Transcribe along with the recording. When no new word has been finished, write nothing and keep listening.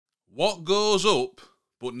What goes up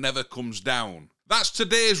but never comes down? That's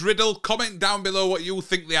today's riddle. Comment down below what you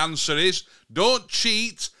think the answer is. Don't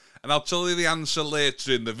cheat, and I'll tell you the answer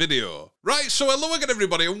later in the video. Right, so hello again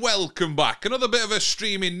everybody and welcome back. Another bit of a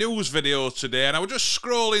streaming news video today, and I was just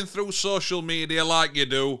scrolling through social media like you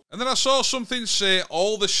do, and then I saw something say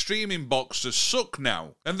all the streaming boxes suck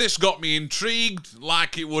now. And this got me intrigued,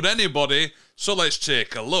 like it would anybody, so let's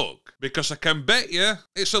take a look. Because I can bet you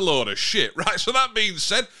it's a load of shit. Right, so that being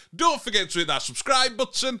said, don't forget to hit that subscribe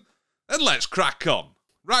button, and let's crack on.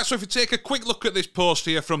 Right, so if you take a quick look at this post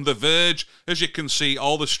here from The Verge, as you can see,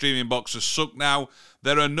 all the streaming boxes suck now.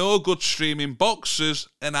 There are no good streaming boxes,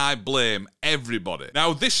 and I blame everybody.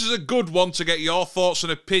 Now, this is a good one to get your thoughts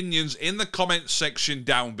and opinions in the comments section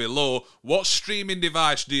down below. What streaming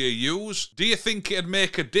device do you use? Do you think it'd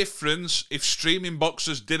make a difference if streaming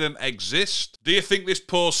boxes didn't exist? Do you think this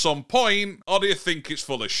post's on point, or do you think it's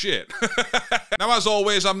full of shit? Now, as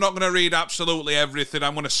always, I'm not going to read absolutely everything.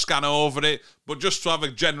 I'm going to scan over it, but just to have a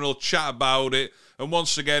general chat about it. And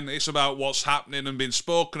once again, it's about what's happening and been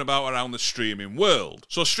spoken about around the streaming world.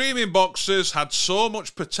 So streaming boxes had so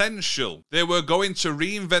much potential. They were going to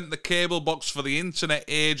reinvent the cable box for the internet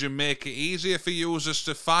age and make it easier for users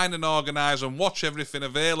to find and organise and watch everything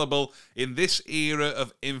available in this era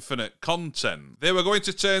of infinite content. They were going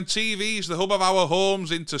to turn TVs, the hub of our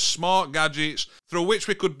homes, into smart gadgets through which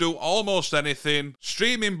we could do almost anything.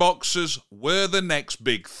 Streaming boxes were the next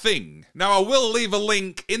big thing. Now, I will leave a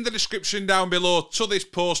link in the description down below to this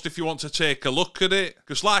post if you want to take a look at it,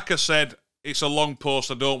 because like I said, it's a long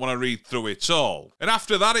post, I don't want to read through it all. And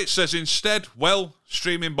after that it says instead, well,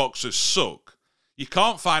 streaming boxes suck. You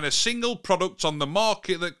can't find a single product on the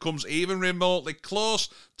market that comes even remotely close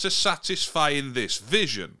to satisfying this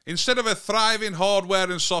vision. Instead of a thriving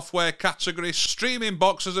hardware and software category, streaming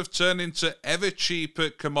boxes have turned into ever cheaper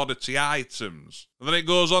commodity items. And then it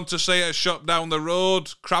goes on to say at a shop down the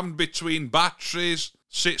road, crammed between batteries,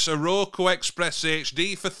 sits a Roku Express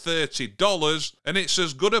HD for $30, and it's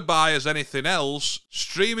as good a buy as anything else.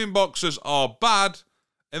 Streaming boxes are bad,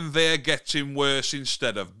 and they're getting worse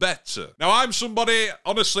instead of better. Now, I'm somebody,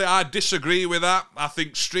 honestly, I disagree with that. I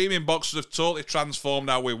think streaming boxes have totally transformed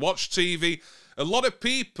how we watch TV. A lot of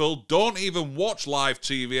people don't even watch live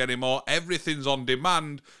TV anymore. Everything's on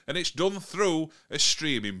demand, and it's done through a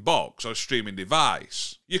streaming box or a streaming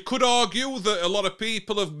device. You could argue that a lot of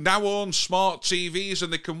people have now owned smart TVs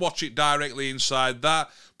and they can watch it directly inside that,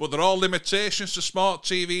 but there are limitations to smart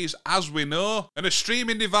TVs, as we know, and a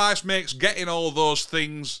streaming device makes getting all those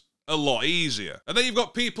things a lot easier. And then you've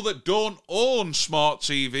got people that don't own smart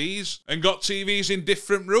TVs and got TVs in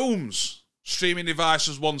different rooms. Streaming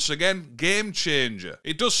devices, once again, game changer.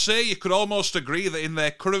 It does say you could almost agree that in their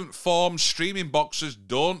current form, streaming boxes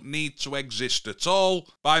don't need to exist at all.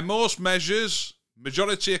 By most measures,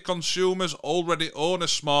 majority of consumers already own a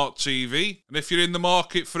smart TV, and if you're in the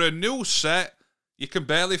market for a new set, you can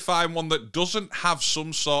barely find one that doesn't have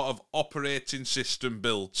some sort of operating system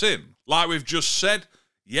built in. Like we've just said,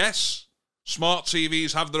 yes, smart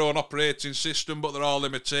TVs have their own operating system, but there are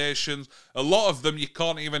limitations. A lot of them you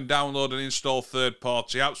can't even download and install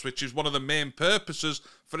third-party apps, which is one of the main purposes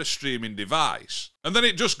for a streaming device. And then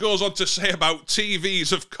it just goes on to say about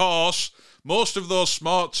TVs, of course. Most of those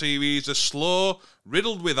smart TVs are slow,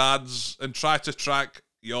 riddled with ads, and try to track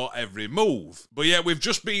your every move. But yet we've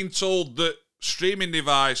just been told that streaming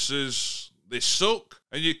devices, they suck.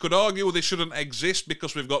 And you could argue they shouldn't exist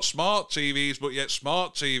because we've got smart TVs, but yet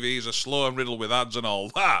smart TVs are slow and riddled with ads and all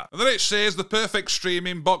that. And then it says the perfect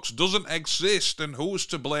streaming box doesn't exist, and who's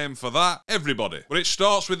to blame for that? Everybody. But it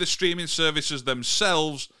starts with the streaming services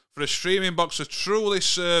themselves. For a streaming box to truly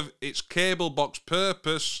serve its cable box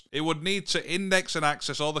purpose, it would need to index and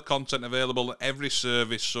access all the content available on every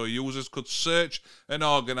service so users could search and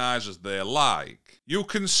organise as they like. You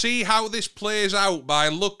can see how this plays out by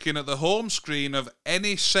looking at the home screen of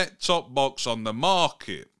any set-top box on the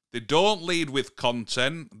market. They don't lead with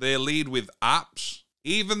content, they lead with apps.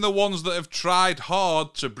 Even the ones that have tried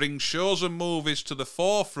hard to bring shows and movies to the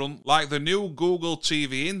forefront, like the new Google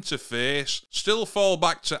TV interface, still fall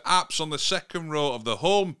back to apps on the second row of the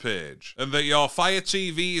homepage. And that your Fire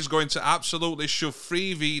TV is going to absolutely shove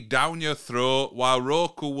Freevee down your throat, while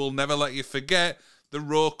Roku will never let you forget the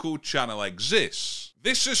Roku channel exists.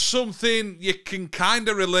 This is something you can kind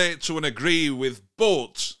of relate to and agree with,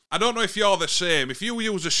 but I don't know if you're the same. If you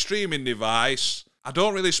use a streaming device, I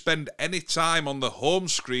don't really spend any time on the home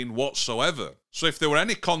screen whatsoever. So if there were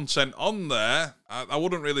any content on there, I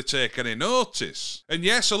wouldn't really take any notice. And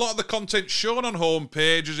yes, a lot of the content shown on home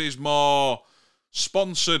pages is more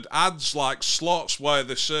sponsored ads like slots where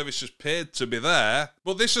the service is paid to be there.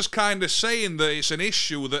 But this is kind of saying that it's an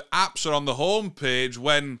issue that apps are on the homepage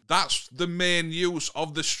when that's the main use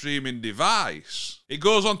of the streaming device. It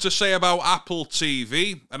goes on to say about Apple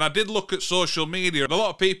TV, and I did look at social media, and a lot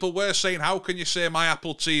of people were saying, how can you say my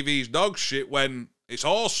Apple TV's dog shit when it's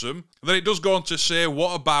awesome? And then it does go on to say,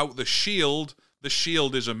 what about the Shield? The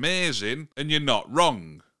Shield is amazing, and you're not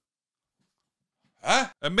wrong. Huh?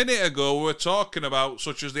 A minute ago we were talking about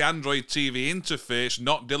such as the Android TV interface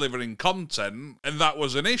not delivering content, and that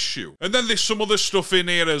was an issue. And then there's some other stuff in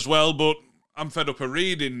here as well, but I'm fed up of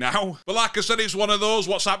reading now. But like I said, it's one of those,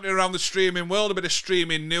 what's happening around the streaming world, a bit of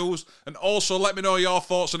streaming news. And also let me know your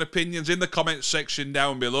thoughts and opinions in the comments section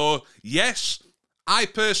down below. Yes, I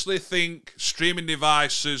personally think streaming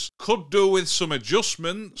devices could do with some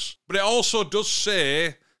adjustments, but it also does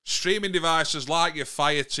say streaming devices like your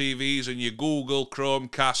Fire TVs and your Google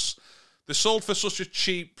Chromecasts, they're sold for such a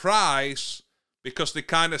cheap price because they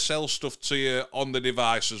kind of sell stuff to you on the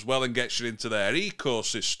device as well and gets you into their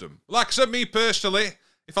ecosystem. Like I said, me personally,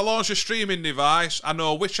 if I launch a streaming device, I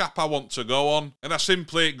know which app I want to go on, and I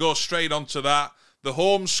simply go straight onto that. The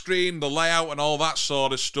home screen, the layout and all that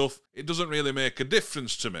sort of stuff, it doesn't really make a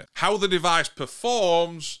difference to me. How the device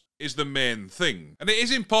performs is the main thing. And it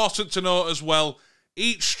is important to note as well,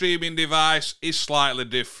 each streaming device is slightly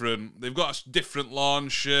different. They've got a different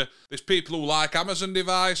launcher. There's people who like Amazon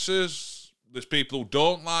devices. There's people who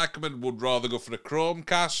don't like them and would rather go for a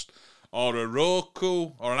Chromecast or a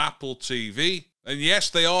Roku or an Apple TV. And yes,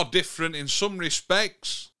 they are different in some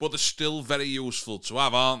respects, but they're still very useful to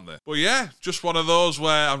have, aren't they? But yeah, just one of those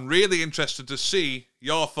where I'm really interested to see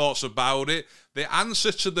your thoughts about it. The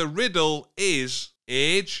answer to the riddle is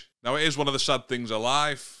age. Now, it is one of the sad things of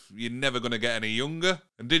life. You're never going to get any younger.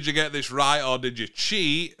 And did you get this right or did you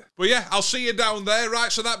cheat? But yeah, I'll see you down there.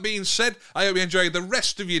 Right, so that being said, I hope you enjoy the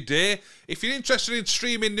rest of your day. If you're interested in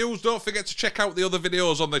streaming news, don't forget to check out the other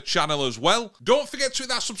videos on the channel as well. Don't forget to hit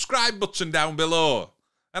that subscribe button down below.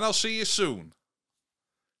 And I'll see you soon.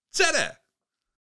 Ta-da!